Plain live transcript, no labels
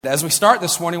As we start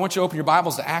this morning, I want you to open your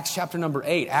Bibles to Acts chapter number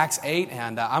 8, Acts 8,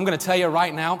 and I'm going to tell you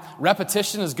right now,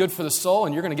 repetition is good for the soul,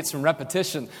 and you're going to get some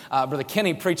repetition. Brother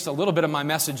Kenny preached a little bit of my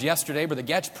message yesterday, Brother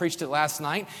Getch preached it last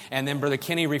night, and then Brother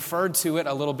Kenny referred to it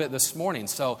a little bit this morning.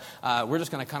 So we're just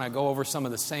going to kind of go over some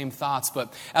of the same thoughts.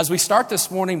 But as we start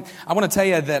this morning, I want to tell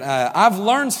you that I've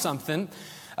learned something,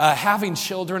 having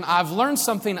children. I've learned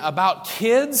something about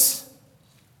kids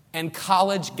and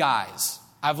college guys.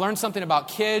 I've learned something about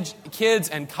kids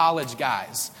and college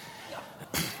guys.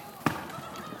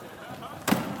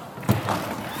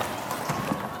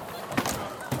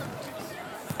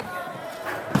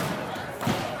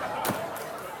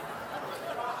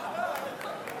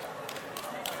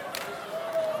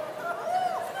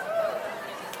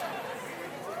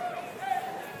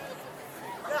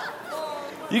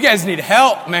 You guys need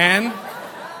help, man.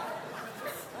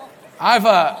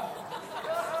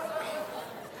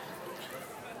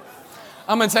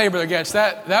 I'm going to tell you, Brother Getch,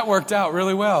 that worked out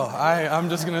really well. I'm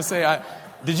just going to say,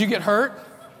 did you get hurt?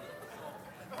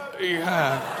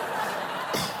 Yeah.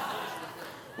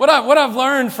 What I've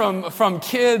learned from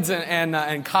kids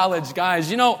and college guys,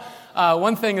 you know,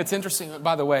 one thing that's interesting,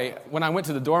 by the way, when I went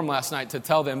to the dorm last night to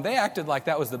tell them, they acted like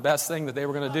that was the best thing that they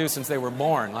were going to do since they were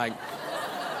born. Like,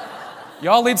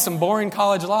 y'all lead some boring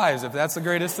college lives if that's the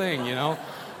greatest thing, you know.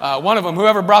 One of them,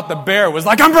 whoever brought the bear, was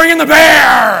like, I'm bringing the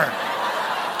bear!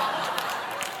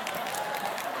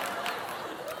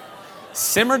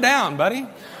 Simmer down, buddy.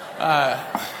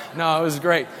 No, it was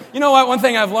great. You know what? One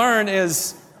thing I've learned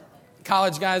is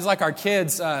college guys, like our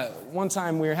kids, one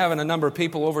time we were having a number of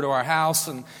people over to our house,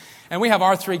 and we have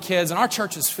our 3 kids, and our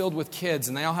church is filled with kids,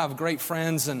 and they all have great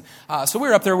friends. And so we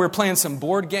were up there, we were playing some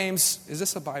board games. Is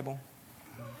this a Bible?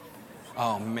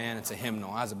 Oh, man, it's a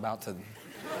hymnal. I was about to...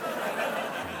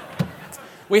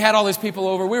 We had all these people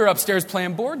over. We were upstairs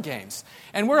playing board games.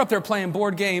 And we're up there playing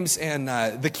board games, and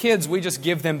the kids, we just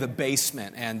give them the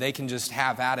basement, and they can just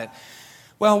have at it.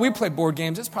 Well, we played board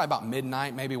games. It's probably about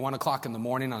midnight, maybe 1 o'clock in the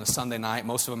morning on a Sunday night.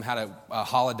 Most of them had a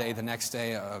holiday the next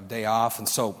day, a day off. And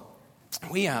so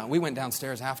we went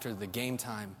downstairs after the game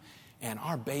time, and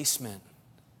our basement,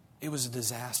 it was a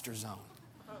disaster zone.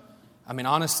 I mean,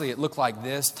 honestly, it looked like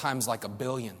this times like a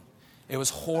billion. It was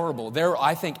horrible.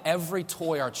 I think every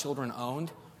toy our children owned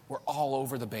were all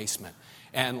over the basement.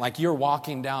 And like you're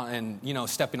walking down and, you know,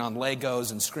 stepping on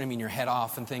Legos and screaming your head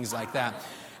off and things like that.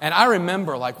 And I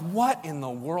remember, like, what in the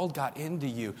world got into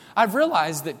you? I've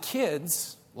realized that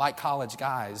kids, like college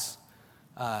guys,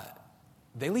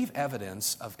 they leave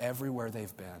evidence of everywhere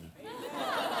they've been.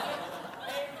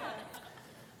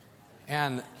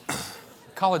 And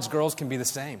college girls can be the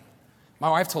same. My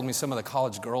wife told me some of the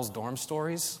college girls' dorm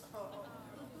stories.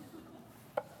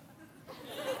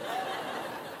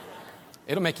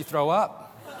 It'll make you throw up.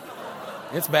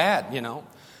 It's bad, you know.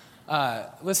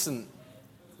 Listen,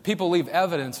 people leave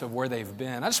evidence of where they've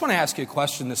been. I just want to ask you a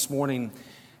question this morning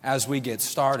as we get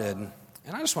started.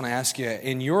 And I just want to ask you,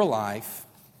 in your life,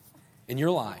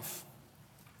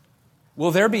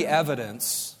 will there be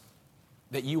evidence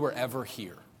that you were ever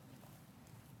here?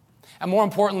 And more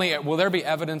importantly, will there be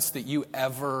evidence that you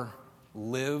ever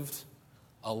lived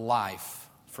a life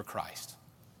for Christ?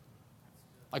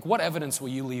 Like, what evidence will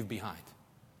you leave behind?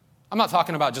 I'm not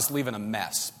talking about just leaving a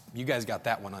mess. You guys got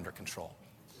that one under control.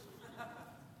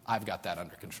 I've got that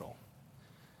under control.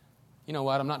 You know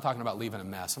what? I'm not talking about leaving a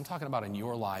mess. I'm talking about in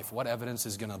your life, what evidence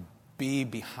is going to be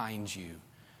behind you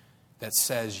that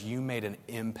says you made an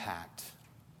impact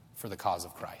for the cause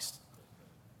of Christ.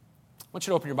 I want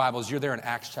you to open your Bibles. You're there in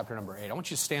Acts chapter number 8. I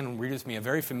want you to stand and read with me a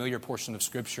very familiar portion of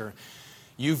Scripture.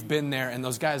 You've been there, and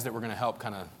those guys that were going to help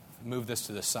kind of move this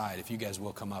to the side, if you guys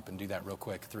will come up and do that real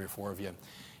quick, 3 or 4 of you.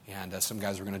 And some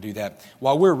guys are going to do that.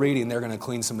 While we're reading, they're going to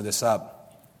clean some of this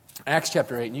up. Acts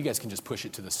chapter 8, and you guys can just push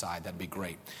it to the side. That'd be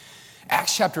great.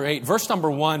 Acts chapter 8, verse number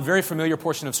 1, very familiar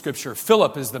portion of Scripture.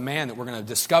 Philip is the man that we're going to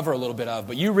discover a little bit of.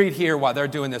 But you read here while they're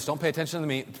doing this. Don't pay attention to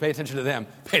me. Pay attention to them.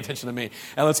 Pay attention to me.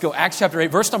 And let's go. Acts chapter 8,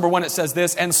 verse number 1, it says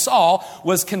this. And Saul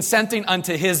was consenting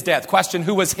unto his death. Question,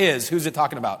 who was his? Who's it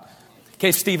talking about?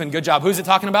 Okay, Stephen, good job. Who's it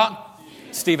talking about?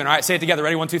 Stephen. All right, say it together.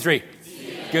 Ready? 1, 2, 3.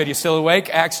 Good, you still awake?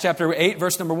 Acts chapter 8,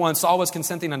 verse number 1. Saul was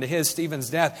consenting unto Stephen's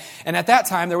death. And at that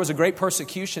time, there was a great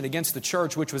persecution against the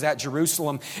church, which was at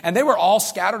Jerusalem. And they were all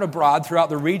scattered abroad throughout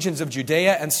the regions of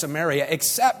Judea and Samaria,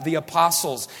 except the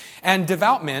apostles. And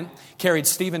devout men carried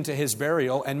Stephen to his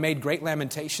burial and made great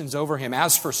lamentations over him.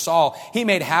 As for Saul, he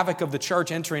made havoc of the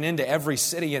church, entering into every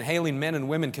city and hailing men and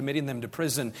women, committing them to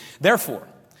prison. Therefore,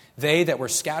 they that were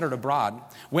scattered abroad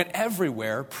went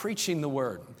everywhere preaching the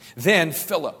word. Then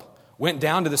Philip went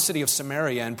down to the city of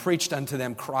Samaria and preached unto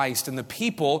them Christ. And the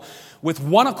people with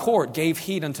one accord gave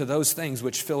heed unto those things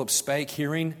which Philip spake,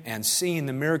 hearing and seeing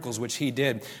the miracles which he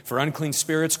did. For unclean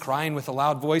spirits, crying with a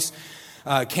loud voice,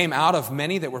 came out of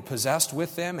many that were possessed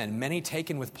with them, and many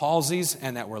taken with palsies,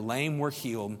 and that were lame were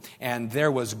healed. And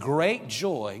there was great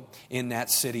joy in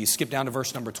that city. Skip down to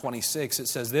verse number 26. It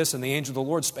says this, And the angel of the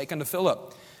Lord spake unto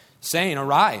Philip, saying,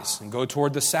 Arise, and go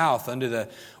toward the south, unto the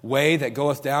way that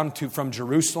goeth down from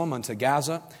Jerusalem unto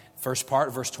Gaza. First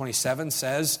part, verse 27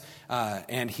 says,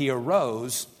 and he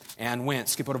arose and went.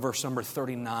 Skip over to verse number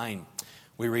 39.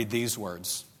 We read these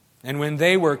words. And when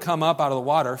they were come up out of the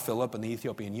water, Philip and the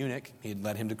Ethiopian eunuch, he had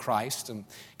led him to Christ and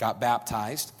got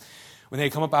baptized. When they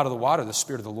had come up out of the water, the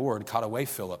Spirit of the Lord caught away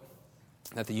Philip,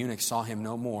 that the eunuch saw him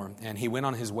no more. And he went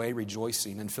on his way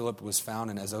rejoicing. And Philip was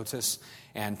found in Azotus.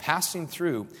 And passing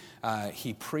through,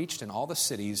 he preached in all the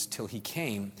cities till he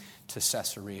came to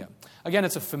Caesarea. Again,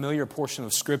 it's a familiar portion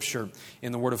of Scripture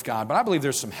in the Word of God. But I believe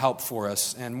there's some help for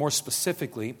us. And more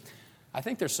specifically, I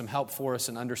think there's some help for us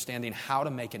in understanding how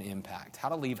to make an impact, how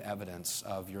to leave evidence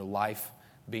of your life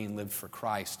being lived for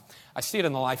Christ. I see it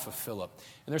in the life of Philip.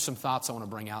 And there's some thoughts I want to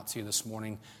bring out to you this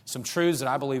morning. Some truths that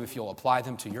I believe if you'll apply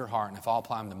them to your heart and if I'll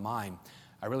apply them to mine,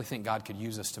 I really think God could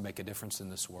use us to make a difference in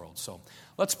this world. So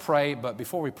let's pray. But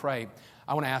before we pray,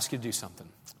 I want to ask you to do something.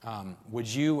 We're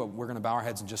going to bow our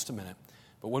heads in just a minute.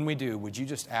 But when we do, would you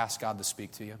just ask God to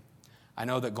speak to you? I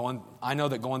know that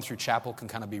going through chapel can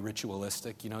kind of be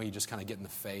ritualistic. You know, you just kind of get in the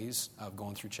phase of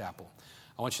going through chapel.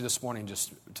 I want you this morning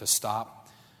just to stop,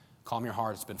 calm your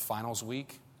heart. It's been finals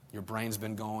week. Your brain's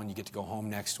been going. You get to go home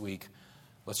next week.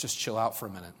 Let's just chill out for a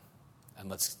minute and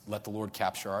let's let the Lord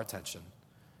capture our attention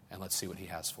and let's see what He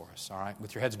has for us. All right?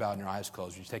 With your heads bowed and your eyes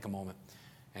closed, would you take a moment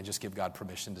and just give God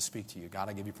permission to speak to you? God,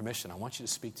 I give you permission. I want you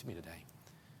to speak to me today.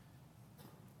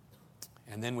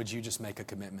 And then would you just make a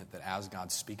commitment that as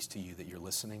God speaks to you, that you're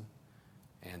listening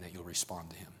and that you'll respond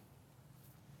to Him.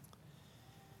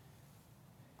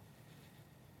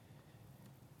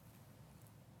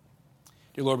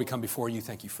 Dear Lord, we come before you.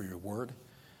 Thank you for your word.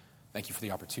 Thank you for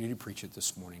the opportunity to preach it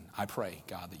this morning. I pray,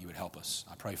 God, that you would help us.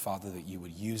 I pray, Father, that you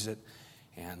would use it.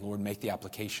 And Lord, make the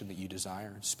application that you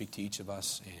desire. Speak to each of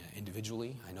us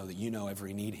individually. I know that you know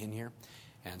every need in here.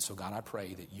 And so, God, I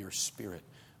pray that your Spirit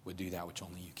would do that which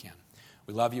only you can.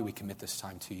 We love you. We commit this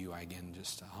time to you. I again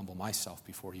just humble myself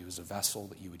before you as a vessel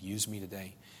that you would use me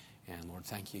today. And Lord,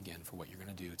 thank you again for what you're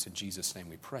going to do. It's in Jesus' name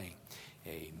we pray.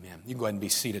 Amen. You can go ahead and be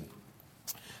seated.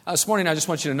 This morning, I just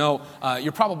want you to know,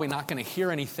 you're probably not going to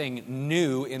hear anything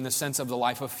new in the sense of the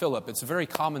life of Philip. It's a very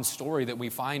common story that we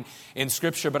find in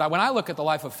Scripture. But when I look at the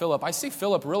life of Philip, I see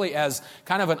Philip really as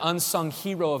kind of an unsung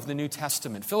hero of the New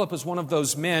Testament. Philip is one of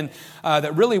those men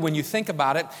that really, when you think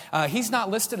about it, he's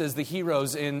not listed as the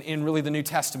heroes in really the New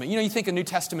Testament. You know, you think of New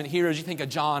Testament heroes, you think of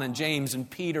John and James and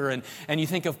Peter, and you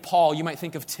think of Paul, you might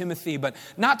think of Timothy, but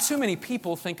not too many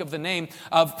people think of the name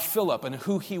of Philip and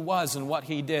who he was and what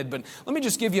he did. But let me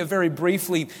just give you very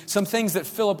briefly some things that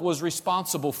Philip was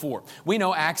responsible for. We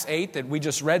know Acts 8 that we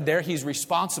just read there. He's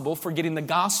responsible for getting the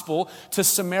gospel to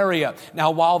Samaria.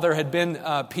 Now, while there had been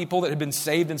people that had been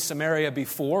saved in Samaria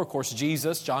before, of course,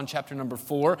 Jesus, John chapter number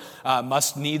 4,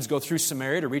 must needs go through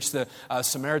Samaria to reach the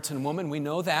Samaritan woman. We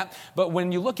know that. But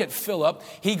when you look at Philip,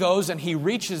 he goes and he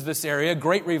reaches this area.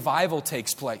 Great revival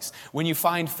takes place. When you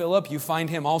find Philip, you find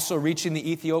him also reaching the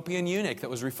Ethiopian eunuch that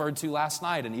was referred to last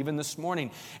night and even this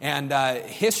morning. And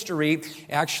history,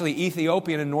 actually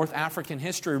Ethiopian and North African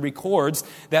history, records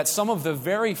that some of the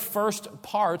very first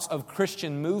parts of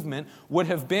Christian movement would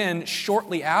have been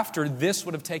shortly after this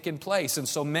would have taken place. And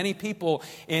so many people,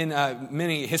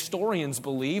 many historians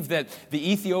believe that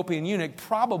the Ethiopian eunuch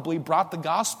probably brought the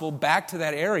gospel back to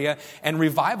that area, and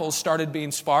revivals started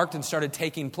being sparked and started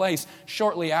taking place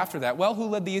shortly after that. Well, who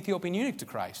led the Ethiopian eunuch to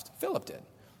Christ? Philip did.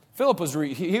 Philip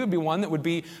he would be one that would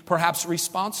be perhaps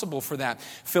responsible for that.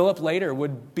 Philip later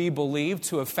would be believed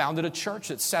to have founded a church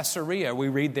at Caesarea. We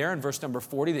read there in verse number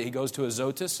 40 that he goes to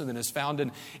Azotus and then is found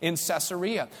in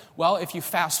Caesarea. Well, if you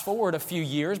fast forward a few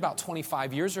years, about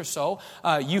 25 years or so,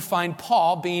 you find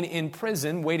Paul being in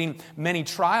prison, waiting many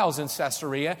trials in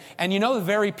Caesarea. And you know the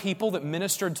very people that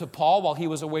ministered to Paul while he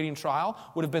was awaiting trial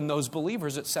would have been those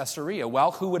believers at Caesarea.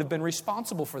 Well, who would have been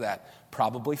responsible for that?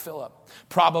 Probably Philip.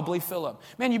 Probably Philip.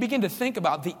 Man, you begin to think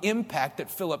about the impact that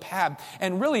Philip had.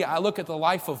 And really, I look at the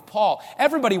life of Paul.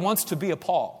 Everybody wants to be a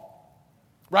Paul.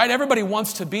 Right? Everybody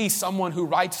wants to be someone who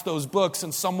writes those books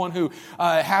and someone who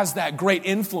has that great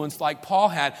influence like Paul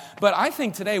had. But I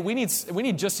think today we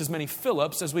need just as many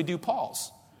Philips as we do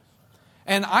Pauls.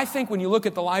 And I think when you look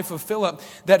at the life of Philip,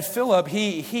 that Philip,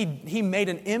 he made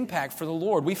an impact for the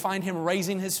Lord. We find him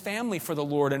raising his family for the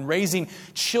Lord and raising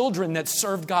children that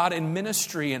served God in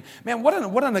ministry. And man,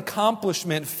 what an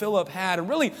accomplishment Philip had. And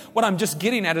really what I'm just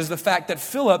getting at is the fact that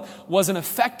Philip was an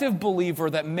effective believer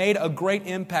that made a great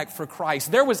impact for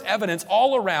Christ. There was evidence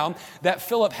all around that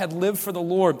Philip had lived for the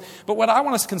Lord. But what I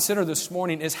want us to consider this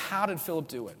morning is, how did Philip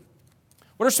do it?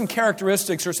 What are some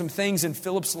characteristics or some things in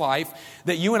Philip's life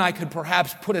that you and I could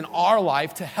perhaps put in our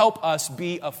life to help us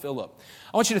be a Philip?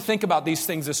 I want you to think about these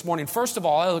things this morning. First of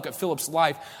all, I look at Philip's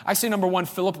life. I say, number one,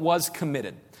 Philip was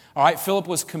committed. All right, Philip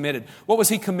was committed. What was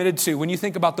he committed to? When you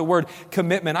think about the word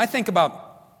commitment, I think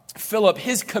about Philip,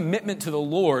 his commitment to the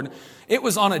Lord, it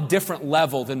was on a different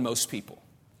level than most people.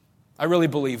 I really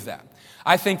believe that.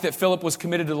 I think that Philip was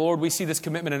committed to the Lord. We see this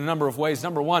commitment in a number of ways.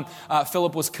 Number one,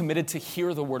 Philip was committed to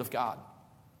hear the Word of God.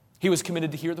 He was committed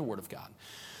to hear the Word of God.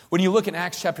 When you look in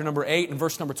Acts chapter number 8 and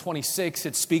verse number 26,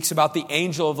 it speaks about the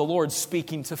angel of the Lord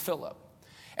speaking to Philip.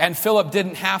 And Philip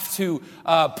didn't have to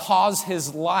pause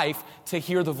his life to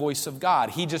hear the voice of God.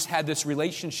 He just had this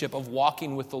relationship of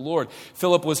walking with the Lord.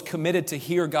 Philip was committed to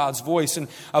hear God's voice. And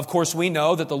of course, we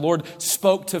know that the Lord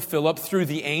spoke to Philip through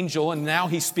the angel, and now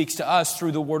he speaks to us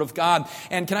through the Word of God.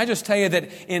 And can I just tell you that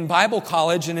in Bible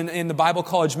college and in the Bible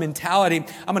college mentality,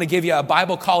 I'm going to give you a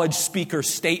Bible college speaker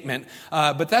statement.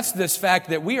 But that's this fact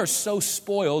that we are so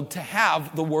spoiled to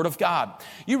have the Word of God.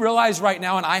 You realize right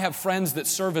now, and I have friends that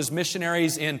serve as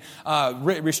missionaries in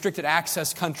restricted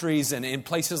access countries and in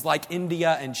places like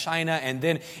India and China, and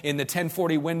then in the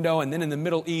 1040 window, and then in the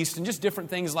Middle East, and just different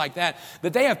things like that,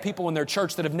 that they have people in their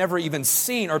church that have never even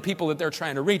seen, or people that they're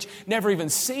trying to reach, never even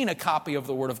seen a copy of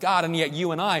the Word of God, and yet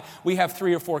you and I, we have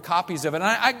 3 or 4 copies of it.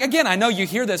 And I know you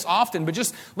hear this often, but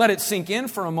just let it sink in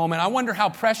for a moment. I wonder, how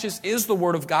precious is the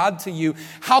Word of God to you?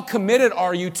 How committed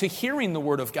are you to hearing the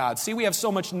Word of God? See, we have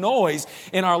so much noise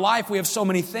in our life. We have so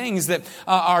many things that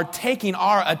are taking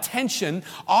our attention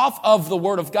off of the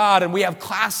Word of God, and we have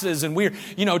classes, and we're,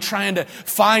 trying to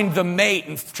find the mate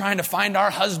and trying to find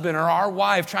our husband or our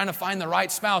wife, trying to find the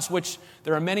right spouse, which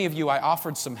there are many of you, I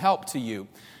offered some help to you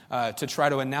to try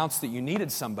to announce that you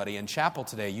needed somebody in chapel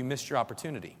today. You missed your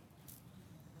opportunity.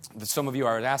 Some of you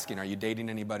are asking, are you dating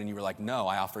anybody? And you were like, no,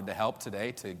 I offered to help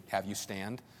today to have you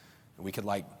stand, and we could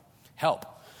help.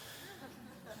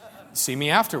 See me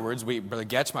afterwards. Brother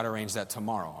Getch might arrange that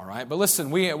tomorrow, all right? But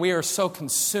listen, we are so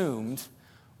consumed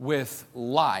with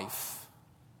life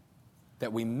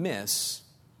that we miss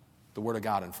the Word of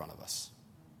God in front of us.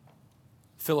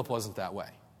 Philip wasn't that way.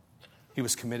 He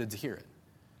was committed to hear it.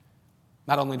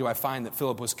 Not only do I find that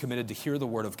Philip was committed to hear the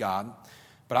Word of God,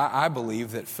 but I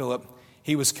believe that Philip,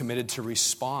 he was committed to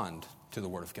respond to the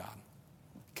Word of God.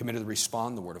 Committed to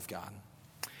respond to the Word of God.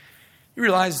 You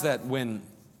realize that when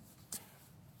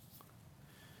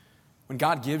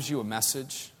God gives you a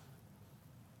message,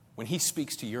 when He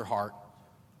speaks to your heart,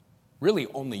 really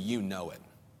only you know it.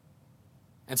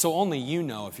 And so only you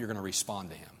know if you're going to respond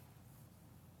to Him.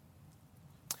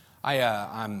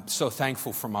 I'm so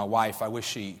thankful for my wife. I wish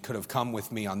she could have come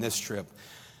with me on this trip.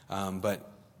 But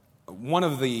one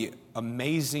of the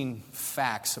amazing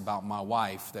facts about my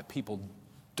wife that people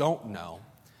don't know,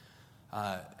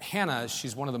 Hannah,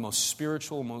 she's one of the most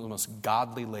spiritual, one of the most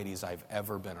godly ladies I've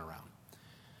ever been around.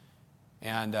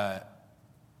 And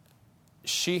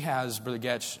she has, Brother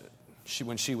Getch,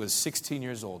 when she was 16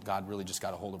 years old, God really just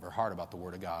got a hold of her heart about the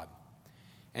Word of God.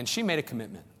 And she made a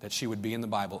commitment that she would be in the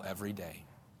Bible every day.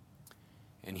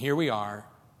 And here we are,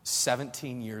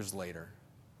 17 years later.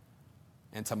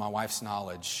 And to my wife's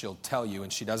knowledge, she'll tell you,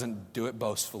 and she doesn't do it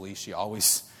boastfully, she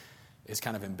always is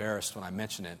kind of embarrassed when I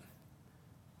mention it.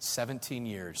 17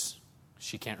 years,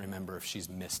 she can't remember if she's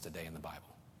missed a day in the Bible.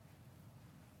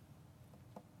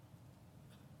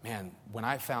 Man, when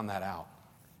I found that out,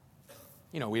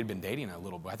 we had been dating a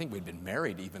little bit. I think we'd been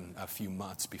married even a few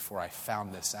months before I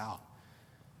found this out.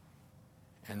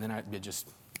 And then it just,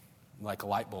 like a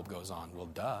light bulb goes on. Well,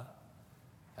 duh.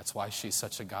 That's why she's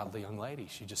such a godly young lady.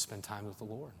 She just spent time with the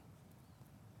Lord.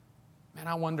 Man,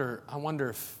 I wonder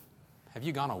if, have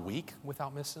you gone a week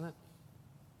without missing it?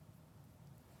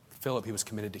 Philip, he was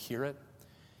committed to hear it.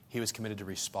 He was committed to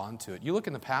respond to it. You look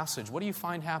in the passage, what do you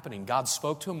find happening? God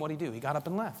spoke to him. What did he do? He got up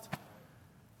and left.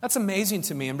 That's amazing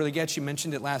to me. And Brother Getch, you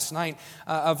mentioned it last night.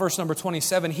 Verse number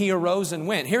 27, he arose and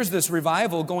went. Here's this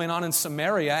revival going on in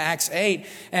Samaria, Acts 8.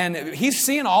 And he's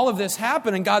seeing all of this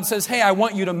happen. And God says, hey, I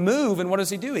want you to move. And what does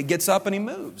he do? He gets up and he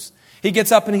moves. He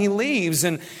gets up and he leaves.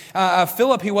 And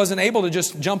Philip, he wasn't able to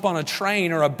just jump on a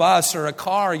train or a bus or a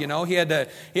car. He had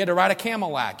to ride a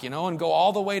Cadillac, and go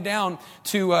all the way down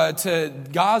to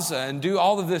Gaza and do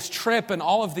all of this trip and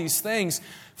all of these things.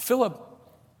 Philip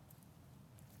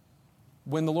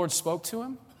when the Lord spoke to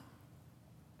him,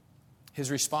 his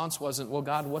response wasn't, well,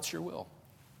 God, what's your will?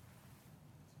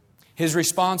 His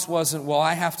response wasn't, well,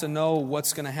 I have to know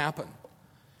what's going to happen.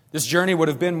 This journey would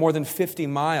have been more than 50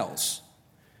 miles.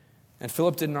 And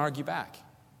Philip didn't argue back.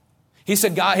 He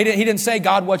said, God, he didn't say,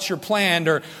 God, what's your plan?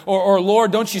 Or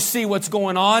Lord, don't you see what's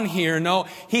going on here? No,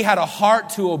 he had a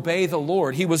heart to obey the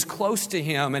Lord. He was close to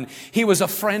him, and he was a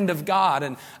friend of God.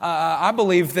 And I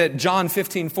believe that John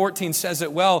 15:14 says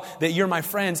it well, that you're my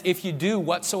friends if you do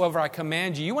whatsoever I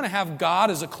command you. You want to have God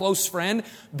as a close friend?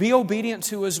 Be obedient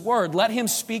to his word. Let him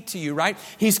speak to you, right?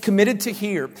 He's committed to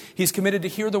hear. He's committed to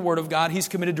hear the word of God. He's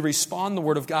committed to respond the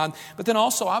word of God. But then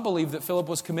also I believe that Philip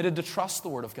was committed to trust the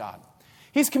word of God.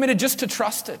 He's committed just to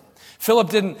trust it. Philip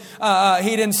didn't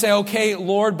say, okay,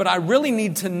 Lord, but I really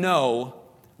need to know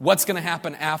what's going to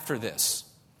happen after this.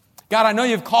 God, I know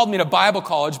you've called me to Bible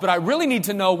college, but I really need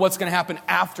to know what's going to happen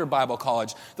after Bible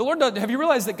college. Have you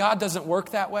realized that God doesn't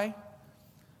work that way?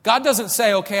 God doesn't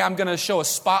say, okay, I'm going to show a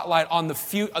spotlight on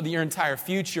your entire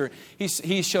future.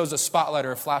 He shows a spotlight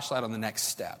or a flashlight on the next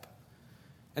step.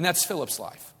 And that's Philip's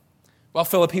life. Well,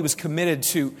 Philip, he was committed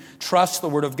to trust the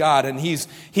word of God, and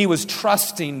he was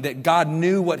trusting that God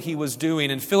knew what he was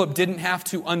doing, and Philip didn't have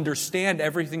to understand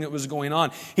everything that was going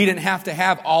on. He didn't have to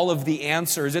have all of the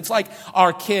answers. It's like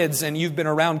our kids, and you've been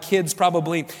around kids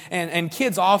probably, and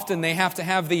kids often, they have to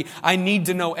have the I need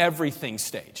to know everything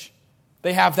stage.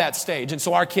 They have that stage. And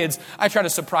so our kids, I try to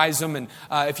surprise them. And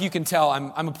if you can tell,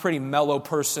 I'm a pretty mellow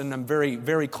person. I'm very,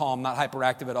 very calm, not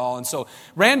hyperactive at all. And so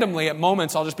randomly at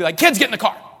moments, I'll just be like, kids, get in the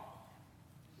car.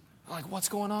 I'm like, what's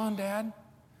going on, Dad?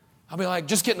 I'll be like,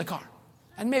 just get in the car.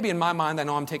 And maybe in my mind, I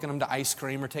know I'm taking them to ice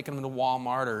cream or taking them to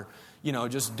Walmart or,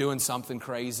 just doing something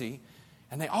crazy.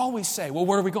 And they always say, well,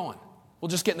 where are we going? Well,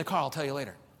 just get in the car. I'll tell you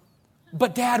later.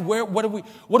 But Dad, what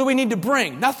do we need to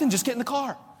bring? Nothing, just get in the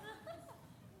car.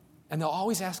 And they'll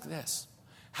always ask this,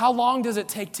 how long does it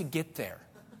take to get there?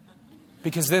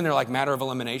 Because then they're like matter of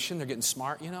elimination. They're getting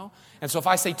smart, And so if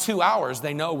I say 2 hours,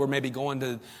 they know we're maybe going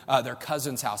to their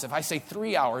cousin's house. If I say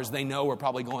 3 hours, they know we're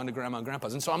probably going to Grandma and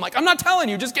Grandpa's. And so I'm like, I'm not telling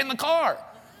you, just get in the car.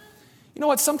 You know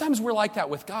what? Sometimes we're like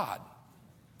that with God.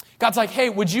 God's like,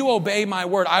 hey, would you obey my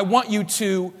word? I want you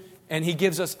to, and he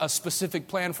gives us a specific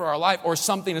plan for our life or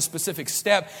something, a specific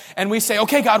step. And we say,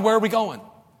 okay, God, where are we going?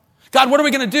 God, what are we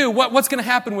going to do? What's going to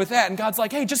happen with that? And God's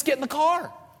like, hey, just get in the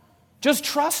car. Just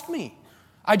trust me.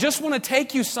 I just want to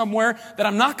take you somewhere that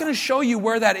I'm not going to show you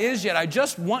where that is yet. I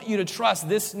just want you to trust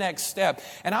this next step.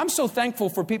 And I'm so thankful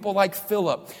for people like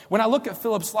Philip. When I look at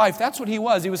Philip's life, that's what he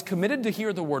was. He was committed to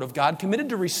hear the word of God, committed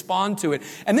to respond to it,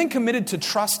 and then committed to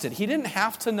trust it. He didn't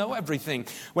have to know everything.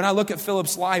 When I look at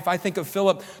Philip's life, I think of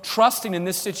Philip trusting in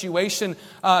this situation.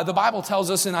 The Bible tells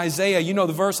us in Isaiah, you know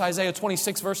the verse, Isaiah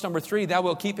 26, verse number 3, thou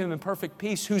wilt keep him in perfect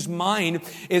peace, whose mind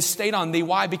is stayed on thee.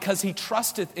 Why? Because he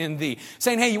trusteth in thee.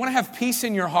 Saying, hey, you want to have peace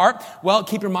in your heart? Well,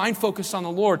 keep your mind focused on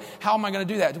the Lord. How am I going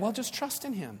to do that? Well, just trust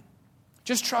in him.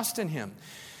 Just trust in him.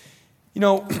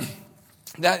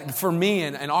 That for me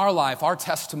and our life, our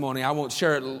testimony, I won't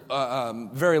share it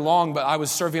very long, but I was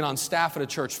serving on staff at a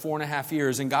church 4.5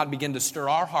 years, and God began to stir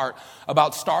our heart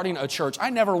about starting a church. I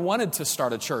never wanted to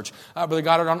start a church. Brother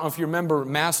Goddard, I don't know if you remember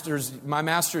my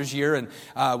master's year, and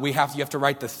you have to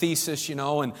write the thesis,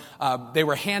 and they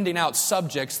were handing out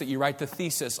subjects that you write the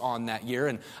thesis on that year,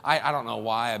 and I don't know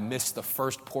why I missed the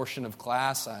first portion of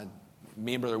class.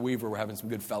 Me and Brother Weaver were having some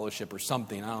good fellowship or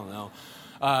something, I don't know.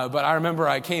 But I remember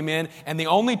I came in, and the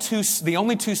only two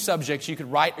subjects you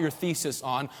could write your thesis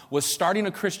on was starting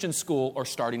a Christian school or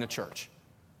starting a church.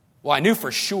 Well, I knew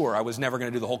for sure I was never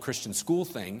going to do the whole Christian school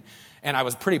thing, and I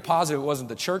was pretty positive it wasn't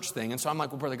the church thing. And so I'm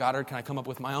like, well, Brother Goddard, can I come up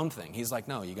with my own thing? He's like,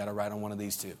 no, you got to write on one of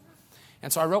these two.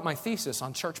 And so I wrote my thesis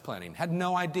on church planting. Had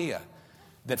no idea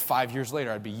that 5 years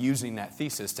later I'd be using that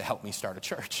thesis to help me start a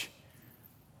church.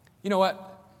 You know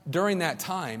what? During that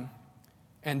time,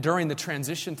 and during the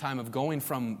transition time of going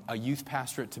from a youth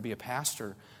pastorate to be a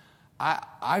pastor,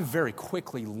 I very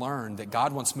quickly learned that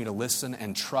God wants me to listen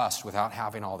and trust without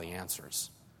having all the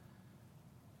answers.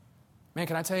 Man,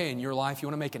 can I tell you, in your life, you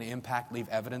want to make an impact, leave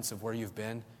evidence of where you've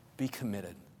been? Be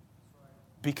committed.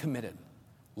 Be committed.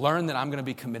 Learn that I'm going to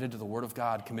be committed to the Word of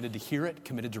God, committed to hear it,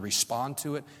 committed to respond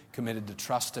to it, committed to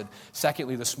trust it.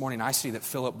 Secondly, this morning, I see that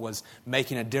Philip was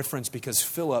making a difference because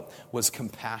Philip was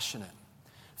compassionate.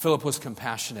 Philip was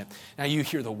compassionate. Now, you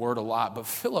hear the word a lot, but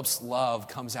Philip's love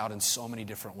comes out in so many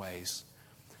different ways.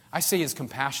 I see his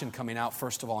compassion coming out,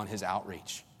 first of all, in his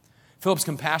outreach. Philip's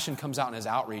compassion comes out in his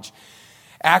outreach.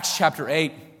 Acts chapter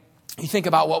 8, You think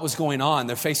about what was going on.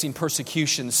 They're facing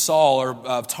persecution. Saul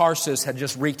of Tarsus had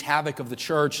just wreaked havoc of the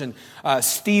church, and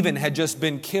Stephen had just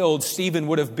been killed. Stephen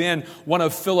would have been one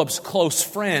of Philip's close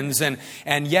friends, and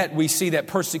yet we see that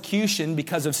persecution,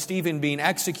 because of Stephen being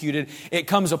executed, it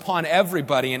comes upon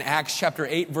everybody. In Acts chapter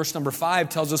 8, verse number 5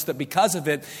 tells us that because of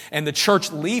it, and the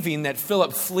church leaving, that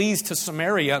Philip flees to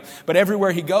Samaria, but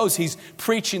everywhere he goes, he's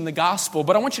preaching the gospel.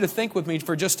 But I want you to think with me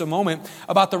for just a moment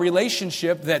about the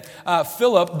relationship that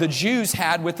Philip, the Jews,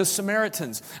 had with the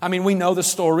Samaritans. I mean, we know the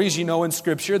stories, you know, in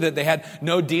Scripture that they had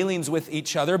no dealings with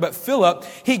each other. But Philip,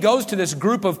 he goes to this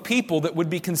group of people that would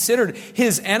be considered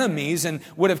his enemies and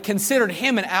would have considered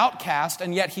him an outcast,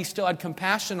 and yet he still had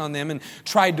compassion on them and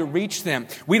tried to reach them.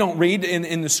 We don't read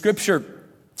in the Scripture,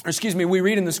 we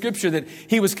read in the Scripture that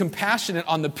he was compassionate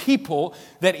on the people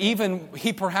that even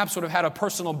he perhaps would have had a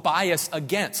personal bias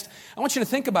against. I want you to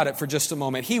think about it for just a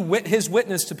moment. His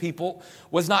witness to people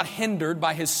was not hindered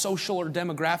by his social or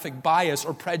demographic bias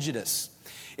or prejudice.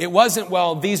 It wasn't,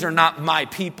 well, these are not my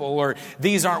people, or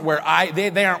these aren't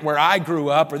they aren't where I grew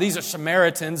up, or these are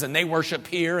Samaritans and they worship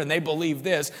here and they believe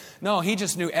this. No, he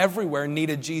just knew everywhere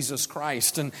needed Jesus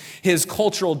Christ, and his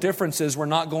cultural differences were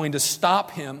not going to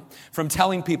stop him from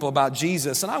telling people about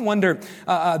Jesus. And I wonder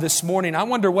this morning,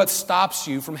 what stops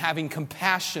you from having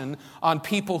compassion on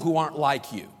people who aren't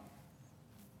like you?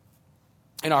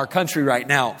 In our country right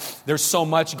now, there's so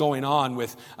much going on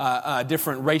with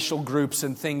different racial groups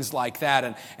and things like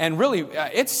that. And really,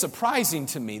 it's surprising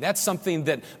to me. That's something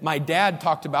that my dad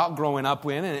talked about growing up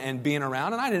in and being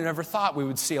around. And I never thought we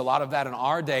would see a lot of that in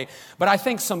our day. But I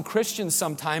think some Christians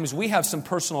sometimes, we have some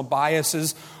personal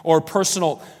biases or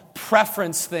personal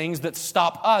preference things that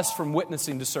stop us from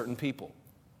witnessing to certain people.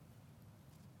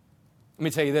 Let me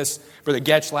tell you this, Brother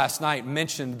Getch last night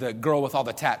mentioned the girl with all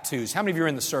the tattoos. How many of you were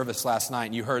in the service last night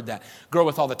and you heard that? Girl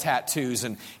with all the tattoos.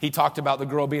 And he talked about the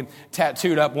girl being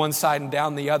tattooed up one side and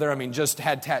down the other. I mean, just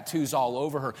had tattoos all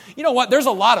over her. You know what? There's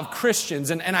a lot of Christians,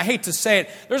 and I hate to say it,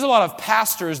 there's a lot of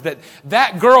pastors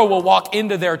that girl will walk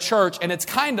into their church and it's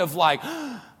kind of like,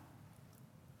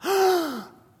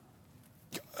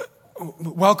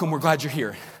 welcome, we're glad you're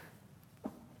here.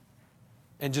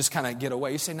 And just kind of get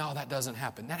away. You say, no, that doesn't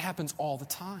happen. That happens all the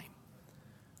time.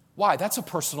 Why? That's a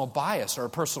personal bias or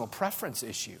a personal preference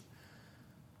issue.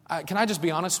 Can I just be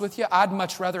honest with you? I'd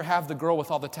much rather have the girl with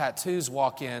all the tattoos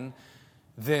walk in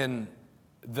than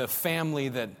the family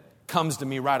that comes to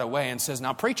me right away and says,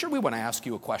 now, preacher, we want to ask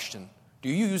you a question. Do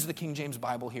you use the King James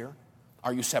Bible here?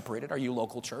 Are you separated? Are you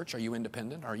local church? Are you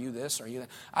independent? Are you this? Are you that?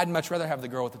 I'd much rather have the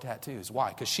girl with the tattoos. Why?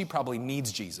 Because she probably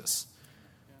needs Jesus.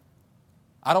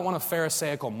 I don't want a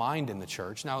pharisaical mind in the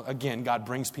church. Now, again, God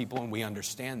brings people and we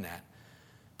understand that.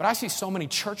 But I see so many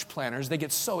church planners, they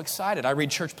get so excited. I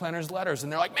read church planners' letters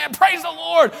and they're like, man, praise the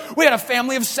Lord. We had a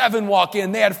family of 7 walk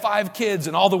in. They had 5 kids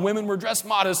and all the women were dressed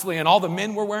modestly and all the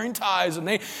men were wearing ties. And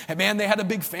they had a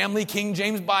big family King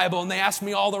James Bible and they asked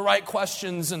me all the right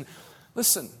questions. And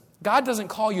listen, God doesn't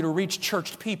call you to reach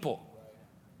churched people.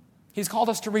 He's called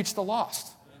us to reach the lost.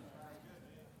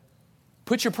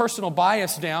 Put your personal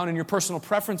bias down and your personal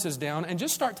preferences down and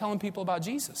just start telling people about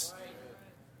Jesus.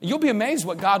 You'll be amazed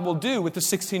what God will do with the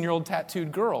 16-year-old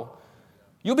tattooed girl.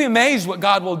 You'll be amazed what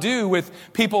God will do with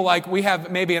people like we have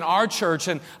maybe in our church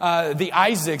and the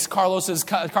Isaacs,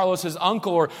 Carlos's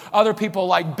uncle, or other people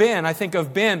like Ben. I think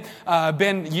of Ben.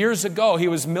 Ben, years ago, he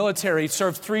was military. He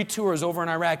served 3 tours over in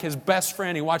Iraq. His best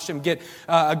friend, he watched him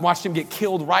get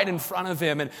killed right in front of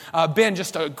him. And Ben,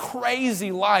 just a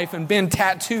crazy life. And Ben,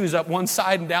 tattoos up one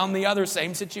side and down the other,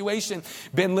 same situation.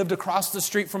 Ben lived across the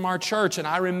street from our church. And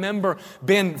I remember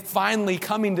Ben finally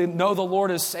coming to know the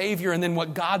Lord as Savior, and then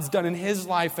what God's done in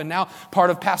his life, and now part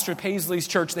of Pastor Paisley's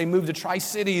church. They moved to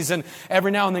Tri-Cities and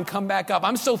every now and then come back up.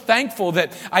 I'm so thankful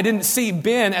that I didn't see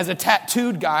Ben as a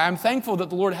tattooed guy. I'm thankful that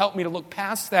the Lord helped me to look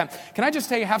past that. Can I just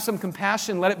tell you, have some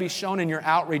compassion, let it be shown in your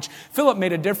outreach. Philip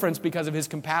made a difference because of his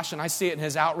compassion. I see it in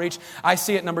his outreach. I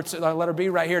see it, number 2, letter B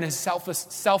right here, in his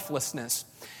selflessness.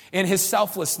 In his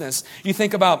selflessness. You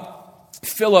think about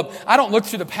Philip. I don't look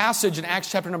through the passage in Acts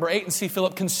chapter number 8 and see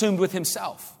Philip consumed with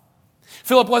himself.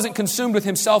 Philip wasn't consumed with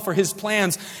himself or his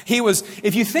plans. He was,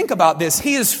 if you think about this,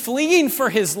 he is fleeing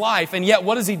for his life, and yet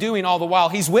what is he doing all the while?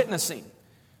 He's witnessing.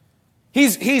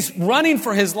 He's running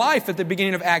for his life at the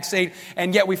beginning of Acts 8,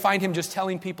 and yet we find him just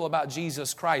telling people about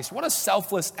Jesus Christ. What a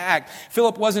selfless act.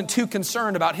 Philip wasn't too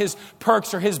concerned about his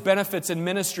perks or his benefits in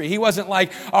ministry. He wasn't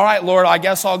like, all right, Lord, I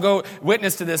guess I'll go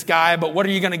witness to this guy, but what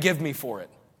are you going to give me for it?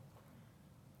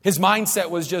 His mindset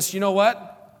was just, you know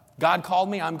what? God called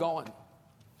me, I'm going.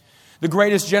 The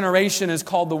greatest generation is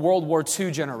called the World War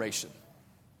II generation.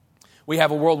 We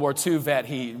have a World War II vet.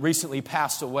 He recently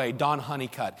passed away, Don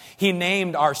Honeycutt. He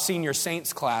named our senior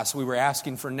saints class. We were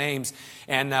asking for names,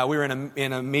 and we were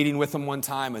in a meeting with them one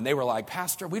time, and they were like,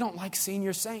 Pastor, we don't like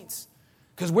senior saints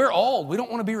because we're old. We don't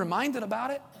want to be reminded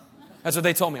about it. That's what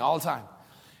they told me all the time.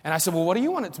 And I said, well, what do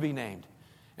you want it to be named?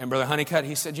 And Brother Honeycutt,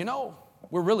 he said,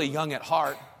 we're really young at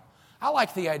heart. I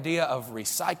like the idea of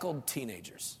recycled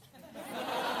teenagers.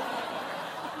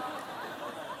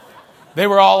 They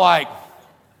were all like,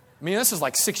 this is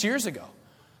like 6 years ago.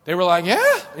 They were like, yeah.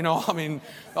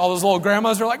 All those little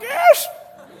grandmas are like, yes.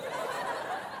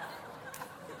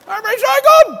 I'm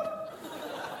recycled.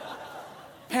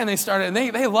 Man, they started, and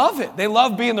they love it. They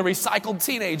love being the recycled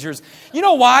teenagers. You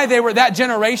know why that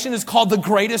generation is called the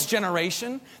greatest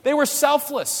generation? They were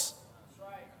selfless.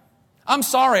 I'm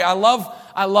sorry, I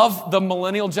love the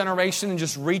millennial generation and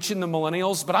just reaching the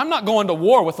millennials, but I'm not going to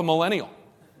war with a millennial.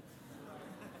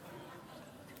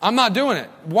 I'm not doing it.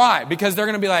 Why? Because they're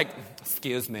going to be like,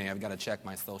 excuse me, I've got to check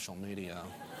my social media.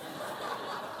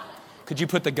 Could you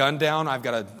put the gun down? I've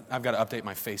got to update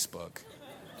my Facebook.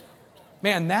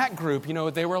 Man, that group, you know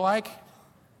what they were like?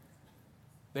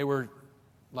 They were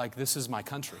like, this is my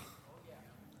country.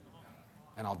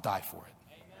 And I'll die for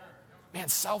it. Man,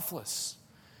 selfless.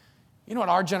 You know what,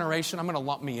 our generation, I'm going to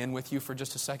lump me in with you for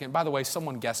just a second. By the way,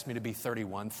 someone guessed me to be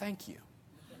 31. Thank you.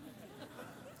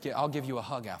 I'll give you a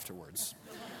hug afterwards.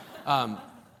 I'm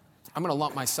going to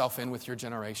lump myself in with your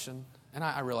generation. And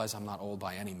I realize I'm not old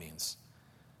by any means.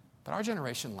 But our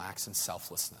generation lacks in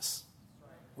selflessness.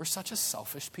 We're such a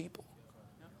selfish people.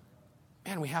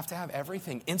 Man, we have to have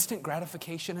everything. Instant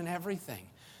gratification and everything.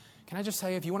 Can I just tell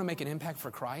you, if you want to make an impact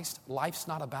for Christ, life's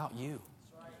not about you.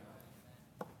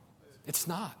 It's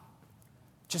not.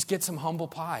 Just get some humble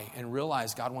pie and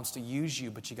realize God wants to use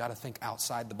you, but you got to think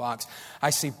outside the box.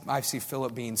 I see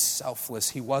Philip being selfless.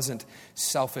 He wasn't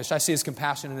selfish. I see his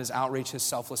compassion and his outreach, his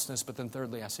selflessness, but then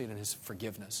thirdly, I see it in his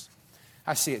forgiveness.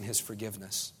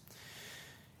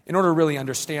 In order to really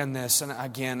understand this, and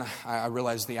again, I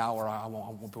realize the hour, I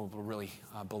won't be able to really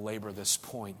belabor this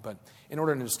point, but in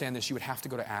order to understand this, you would have to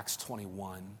go to Acts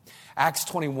 21. Acts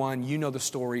 21, you know the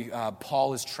story.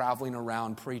 Paul is traveling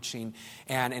around preaching,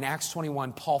 and in Acts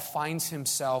 21, Paul finds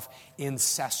himself in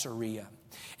Caesarea.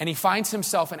 And he finds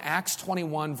himself in Acts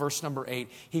 21, verse number 8.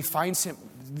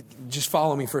 Just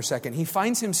follow me for a second. He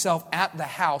finds himself at the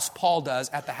house, Paul does,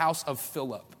 at the house of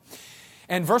Philip.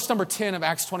 And verse number 10 of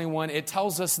Acts 21, it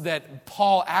tells us that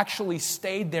Paul actually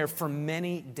stayed there for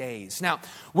many days. Now,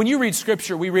 when you read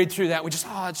Scripture, we read through that. We just,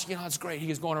 it's great. He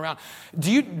is going around.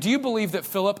 Do you believe that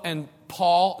Philip and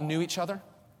Paul knew each other?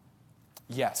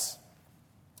 Yes.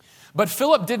 But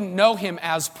Philip didn't know him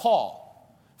as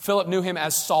Paul. Philip knew him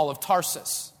as Saul of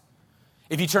Tarsus.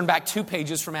 If you turn back 2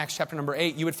 pages from Acts chapter number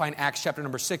 8, you would find Acts chapter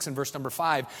number 6 and verse number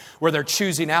 5, where they're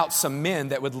choosing out some men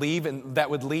that would lead in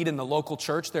the local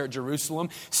church there at Jerusalem.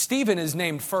 Stephen is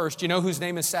named first. Do you know whose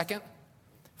name is second?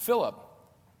 Philip.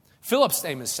 Philip's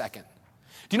name is second.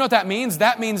 Do you know what that means?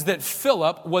 That means that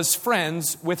Philip was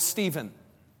friends with Stephen.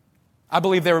 I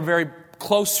believe they were very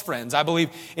close friends. I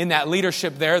believe in that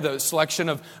leadership there, the selection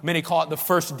of, many call it the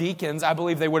first deacons, I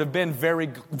believe they would have been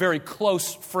very, very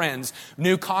close friends.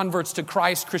 New converts to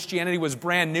Christ. Christianity was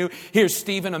brand new. Here's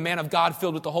Stephen, a man of God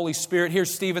filled with the Holy Spirit.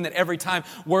 Here's Stephen that every time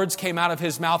words came out of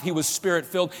his mouth, he was Spirit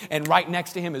filled. And right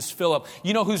next to him is Philip.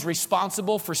 You know who's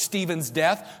responsible for Stephen's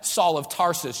death? Saul of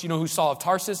Tarsus. You know who Saul of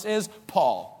Tarsus is?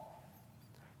 Paul.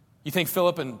 You think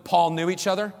Philip and Paul knew each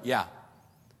other? Yeah.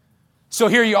 So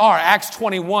here you are, Acts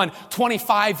 21,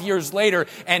 25 years later,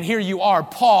 and here you are,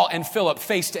 Paul and Philip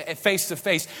face to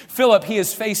face. Philip, he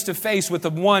is face to face with the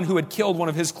one who had killed one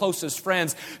of his closest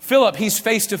friends. Philip, he's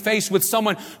face to face with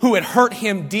someone who had hurt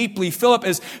him deeply. Philip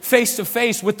is face to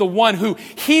face with the one who,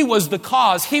 he was the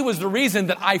cause. He was the reason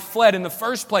that I fled in the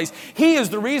first place. He is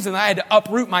the reason I had to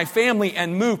uproot my family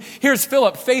and move. Here's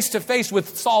Philip face to face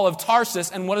with Saul of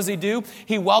Tarsus, and what does he do?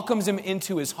 He welcomes him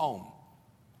into his home.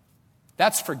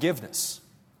 That's forgiveness.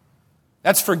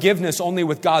 That's forgiveness only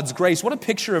with God's grace. What a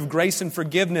picture of grace and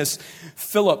forgiveness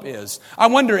Philip is. I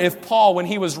wonder if Paul, when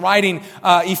he was writing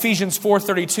Ephesians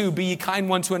 4:32, be ye kind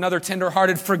one to another,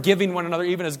 tenderhearted, forgiving one another,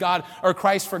 even as God or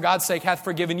Christ for God's sake hath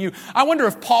forgiven you. I wonder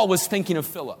if Paul was thinking of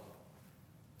Philip.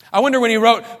 I wonder when he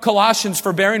wrote Colossians,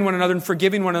 forbearing one another and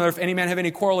forgiving one another, if any man have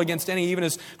any quarrel against any, even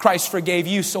as Christ forgave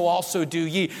you, so also do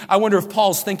ye. I wonder if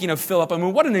Paul's thinking of Philip. I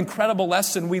mean, what an incredible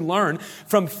lesson we learn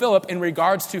from Philip in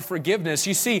regards to forgiveness.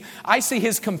 You see, I see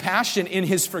his compassion in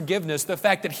his forgiveness, the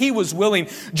fact that he was willing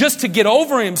just to get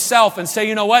over himself and say,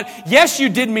 you know what, yes, you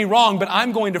did me wrong, but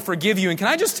I'm going to forgive you. And can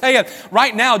I just tell you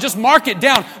right now, just mark it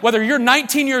down, whether you're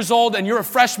 19 years old and you're a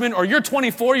freshman, or you're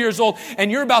 24 years old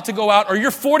and you're about to go out, or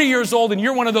you're 40 years old and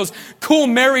you're one of those cool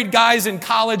married guys in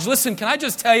college. Listen, can I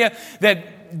just tell you that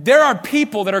there are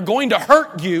people that are going to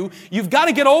hurt you. You've got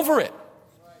to get over it.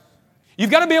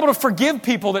 You've got to be able to forgive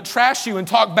people that trash you and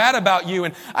talk bad about you.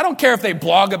 And I don't care if they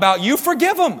blog about you,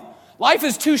 forgive them. Life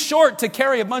is too short to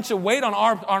carry a bunch of weight on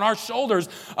our shoulders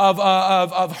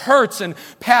of hurts and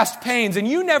past pains. And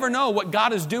you never know what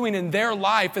God is doing in their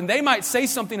life. And they might say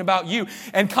something about you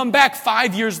and come back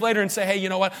 5 years later and say, hey, you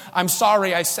know what? I'm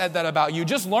sorry I said that about you.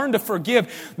 Just learn to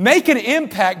forgive. Make an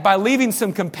impact by leaving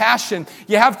some compassion.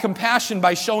 You have compassion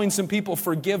by showing some people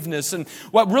forgiveness. And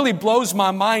what really blows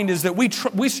my mind is that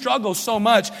we struggle so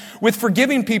much with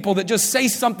forgiving people that just say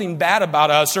something bad about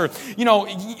us, or, you know,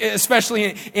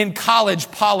 especially in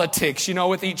college politics, you know,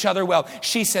 with each other. Well,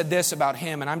 she said this about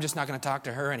him, and I'm just not going to talk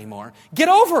to her anymore. Get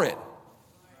over it.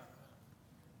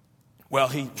 Well,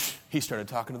 he started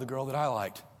talking to the girl that I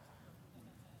liked.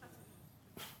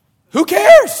 Who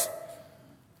cares?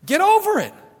 Get over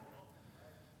it.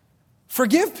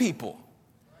 Forgive people.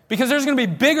 Because there's going to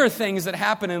be bigger things that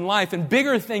happen in life and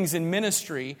bigger things in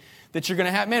ministry that you're going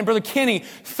to have. Man, Brother Kenny,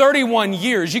 31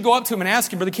 years. You go up to him and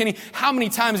ask him, Brother Kenny, how many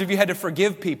times have you had to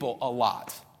forgive people? A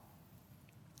lot.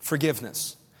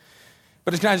 Forgiveness.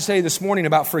 But can I just say this morning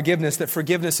about forgiveness, that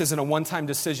forgiveness isn't a one-time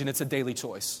decision, it's a daily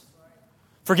choice.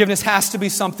 Forgiveness has to be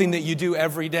something that you do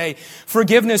every day.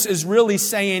 Forgiveness is really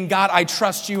saying, God, I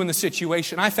trust you in the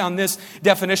situation. I found this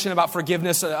definition about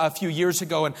forgiveness a few years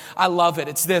ago, and I love it.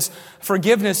 It's this: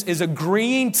 forgiveness is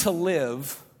agreeing to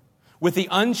live with the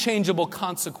unchangeable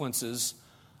consequences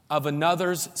of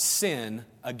another's sin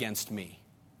against me.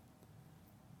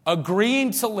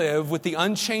 Agreeing to live with the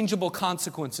unchangeable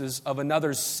consequences of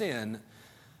another's sin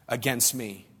against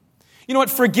me. You know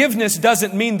what? Forgiveness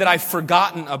doesn't mean that I've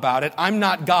forgotten about it. I'm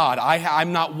not God.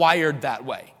 I'm not wired that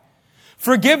way.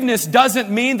 Forgiveness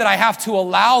doesn't mean that I have to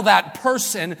allow that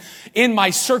person in my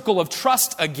circle of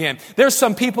trust again. There's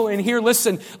some people in here,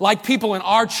 listen, like people in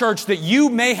our church that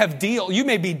you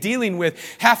may be dealing with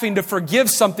having to forgive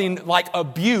something like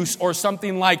abuse or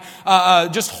something like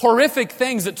just horrific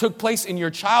things that took place in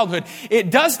your childhood. It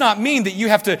does not mean that you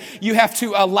have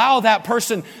to allow that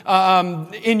person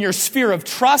in your sphere of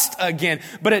trust again.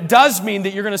 But it does mean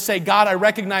that you're going to say, God, I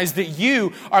recognize that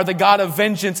you are the God of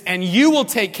vengeance and you will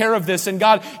take care of this. And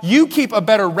God, you keep a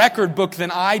better record book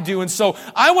than I do. And so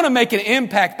I want to make an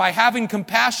impact by having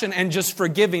compassion and just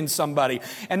forgiving somebody.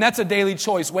 And that's a daily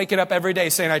choice. Waking up every day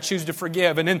saying, I choose to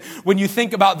forgive. And then when you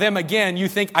think about them again, you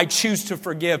think, I choose to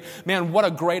forgive. Man, what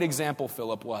a great example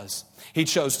Philip was. He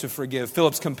chose to forgive.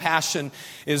 Philip's compassion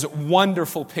is a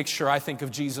wonderful picture, I think, of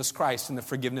Jesus Christ and the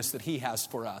forgiveness that he has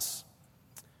for us.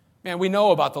 Man, we know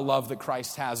about the love that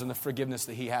Christ has and the forgiveness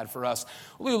that he had for us.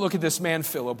 Look at this man,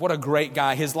 Philip. What a great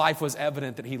guy. His life was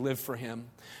evident that he lived for him.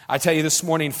 I tell you this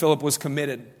morning, Philip was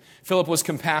committed. Philip was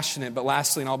compassionate. But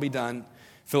lastly, and I'll be done,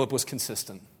 Philip was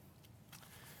consistent.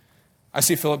 I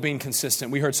see Philip being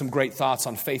consistent. We heard some great thoughts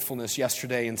on faithfulness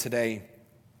yesterday and today.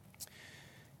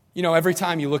 You know, every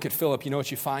time you look at Philip, you know what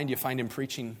you find? You find him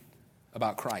preaching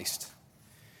about Christ.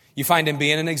 You find him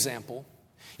being an example.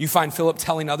 You find Philip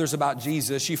telling others about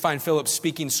Jesus. You find Philip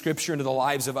speaking scripture into the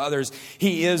lives of others.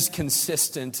 He is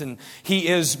consistent and he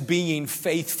is being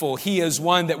faithful. He is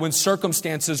one that when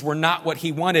circumstances were not what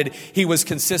he wanted, he was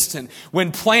consistent.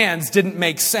 When plans didn't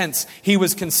make sense, he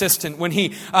was consistent. When he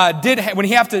had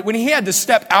to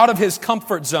step out of his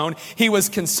comfort zone, he was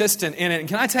consistent in it. And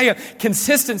can I tell you,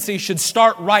 consistency should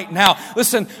start right now.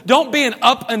 Listen, don't be an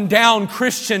up and down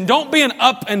Christian. Don't be an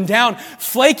up and down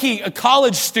flaky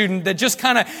college student that just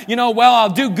kind of, I'll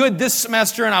do good this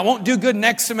semester and I won't do good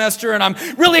next semester and I'm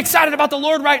really excited about the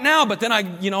Lord right now, but then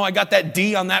I got that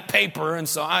D on that paper and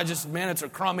so it's a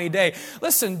crummy day.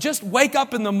 Listen, just wake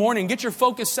up in the morning, get your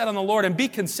focus set on the Lord and be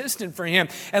consistent for Him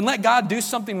and let God do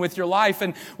something with your life.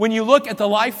 And when you look at the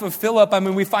life of Philip,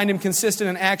 we find him consistent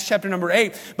in Acts chapter number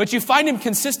 8, but you find him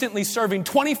consistently serving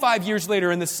 25 years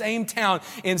later in the same town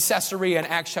in Caesarea in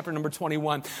Acts chapter number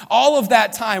 21. All of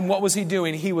that time, what was he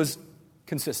doing? He was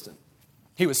consistent.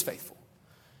 He was faithful.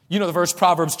 You know the verse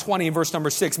Proverbs 20 verse number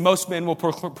 6. Most men will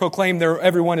proclaim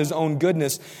everyone his own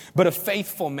goodness, but a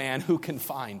faithful man who can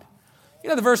find. You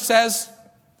know the verse says,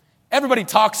 everybody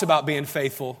talks about being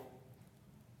faithful,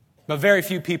 But very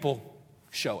few people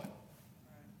show it.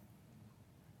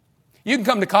 You can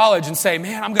come to college and say,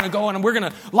 man, I'm going to go and we're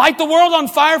going to light the world on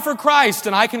fire for Christ.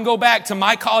 And I can go back to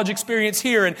my college experience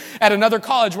here and at another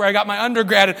college where I got my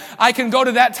undergrad. And I can go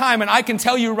to that time and I can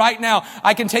tell you right now,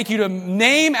 I can take you to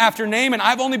name after name. And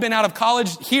I've only been out of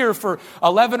college here for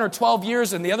 11 or 12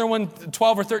 years and the other one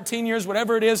 12 or 13 years,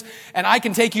 whatever it is. And I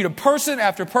can take you to person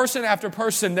after person after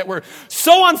person that were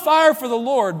so on fire for the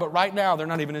Lord, but right now they're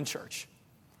not even in church.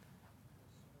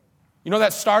 You know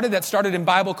that started in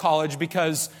Bible college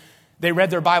because they read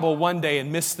their Bible one day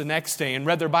and missed the next day, and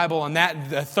read their Bible on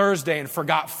that Thursday and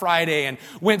forgot Friday, and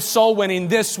went soul winning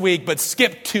this week but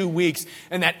skipped 2 weeks,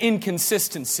 and that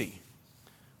inconsistency.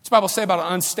 What's the Bible say about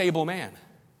an unstable man?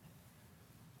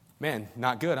 Man,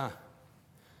 not good, huh?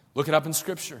 Look it up in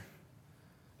Scripture.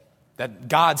 That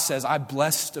God says, I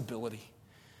bless stability.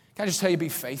 Can I just tell you, be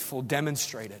faithful,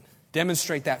 demonstrate it.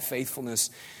 Demonstrate that faithfulness.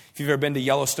 If you've ever been to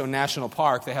Yellowstone National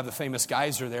Park, they have the famous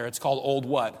geyser there. It's called Old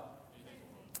what?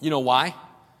 You know why?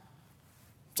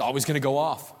 It's always going to go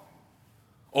off.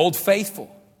 Old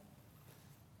Faithful.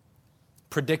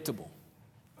 Predictable.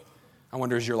 I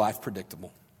wonder, is your life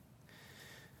predictable?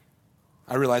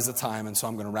 I realize the time, and so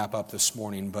I'm going to wrap up this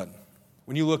morning, but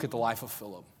when you look at the life of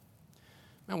Philip,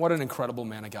 man, what an incredible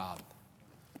man of God.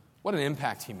 What an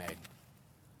impact he made.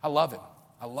 I love it.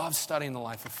 I love studying the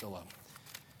life of Philip.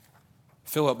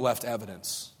 Philip left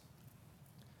evidence.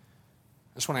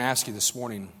 I just want to ask you this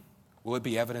morning, will it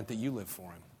be evident that you live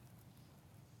for Him?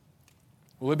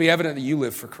 Will it be evident that you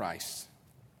live for Christ?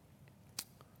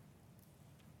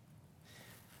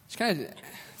 Just kind of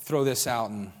throw this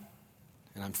out and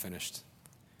I'm finished.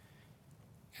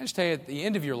 Can I just tell you, at the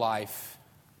end of your life,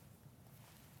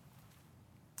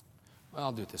 well,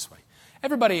 I'll do it this way.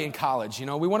 Everybody in college, we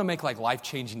want to make like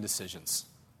life-changing decisions.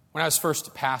 When I was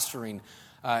first pastoring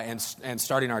and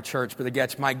starting our church, Brother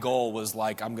Getch, my goal was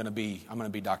like, I'm going to be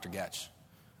Dr. Getch.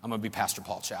 I'm going to be Pastor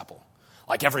Paul Chappell.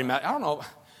 Like I don't know.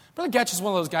 Brother Getch is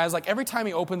one of those guys, like every time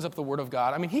he opens up the Word of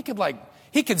God, I mean, he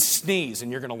could sneeze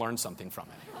and you're going to learn something from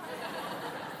it.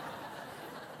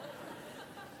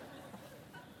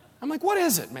 I'm like, what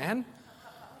is it, man?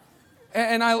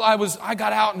 And I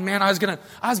got out and man, I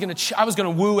was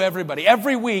gonna woo everybody.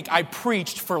 Every week I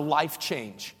preached for life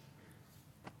change.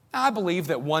 I believe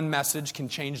that one message can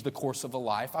change the course of a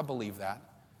life. I believe that.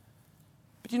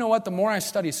 But you know what? The more I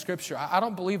study Scripture, I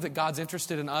don't believe that God's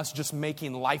interested in us just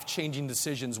making life-changing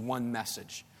decisions one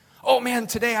message. Oh man,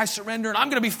 today I surrender and I'm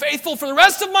going to be faithful for the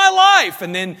rest of my life.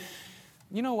 And then,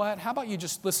 you know what? How about you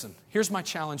just listen? Here's my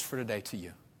challenge for today to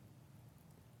you.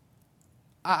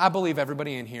 I believe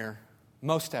everybody in here,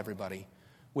 most everybody,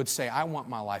 would say, I want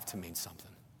my life to mean something.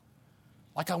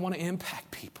 Like I want to impact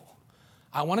people.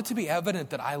 I want it to be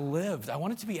evident that I lived. I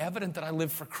want it to be evident that I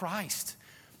lived for Christ.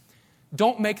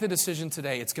 Don't make the decision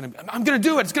today. I'm going to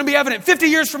do it. It's going to be evident. 50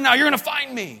 years from now, you're going to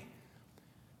find me.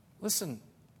 Listen,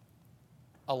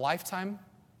 a lifetime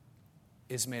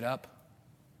is made up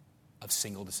of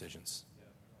single decisions.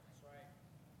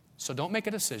 So don't make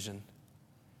a decision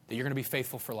that you're going to be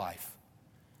faithful for life.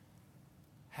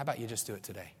 How about you just do it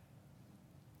today?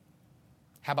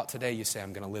 How about today you say,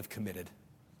 I'm going to live committed.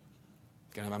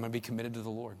 I'm going to be committed to the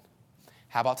Lord.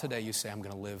 How about today you say, I'm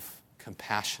going to live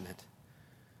compassionate.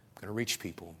 I'm going to reach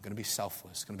people. I'm going to be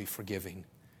selfless. I'm going to be forgiving.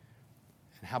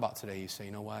 And how about today you say,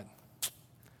 you know what?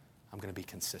 I'm going to be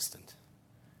consistent.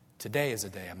 Today is a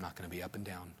day I'm not going to be up and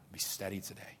down. Be steady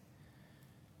today.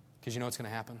 Because you know what's going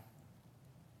to happen?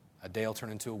 A day will turn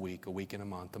into a week in a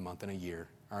month in a year,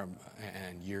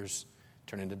 and years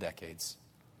turn into decades.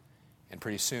 And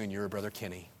pretty soon you're a Brother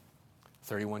Kenny,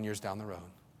 31 years down the road.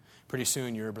 Pretty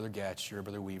soon you're a Brother Getch, you're a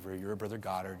Brother Weaver, you're a Brother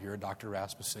Goddard, you're a Dr.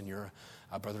 Rasmussen, you're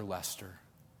a Brother Lester.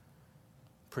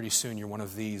 Pretty soon you're one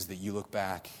of these that you look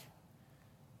back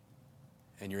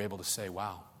and you're able to say,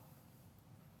 wow,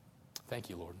 thank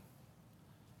you, Lord.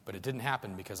 But it didn't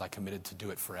happen because I committed to do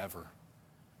it forever.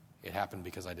 It happened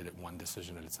because I did it one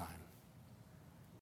decision at a time.